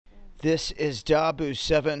This is Dabu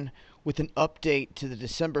 7 with an update to the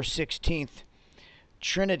December 16th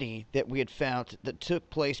Trinity that we had found that took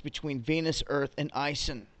place between Venus, Earth, and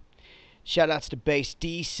Ison. Shoutouts to base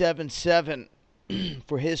D77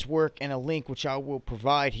 for his work and a link which I will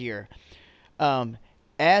provide here.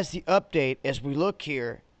 As the update, as we look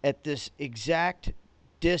here at this exact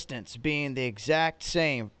distance being the exact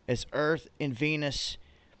same as Earth and Venus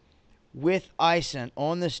with Ison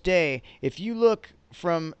on this day, if you look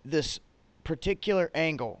from this particular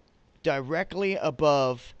angle directly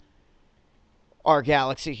above our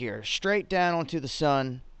galaxy here, straight down onto the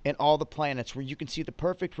sun and all the planets, where you can see the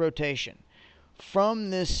perfect rotation from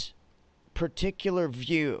this particular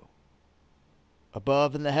view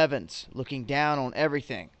above in the heavens, looking down on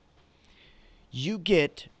everything, you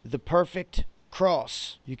get the perfect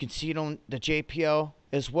cross. You can see it on the JPL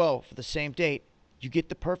as well for the same date. You get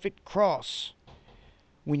the perfect cross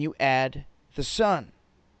when you add the sun.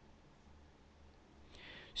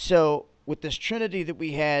 So with this trinity that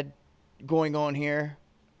we had going on here,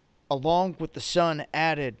 along with the sun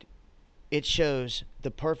added, it shows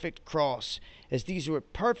the perfect cross, as these are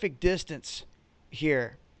at perfect distance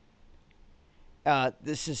here.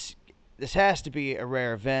 This has to be a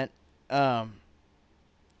rare event.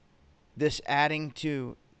 This adding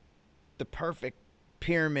to the perfect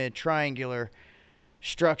pyramid triangular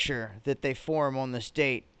structure that they form on this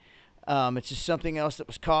date. It's just something else that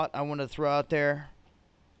was caught. I want to throw out there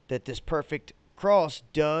that this perfect cross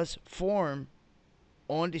does form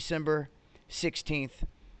on December 16th,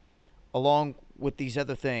 along with these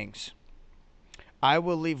other things. I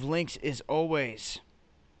will leave links as always.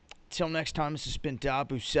 Till next time, this has been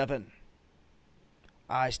Dabu 7.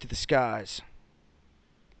 Eyes to the skies.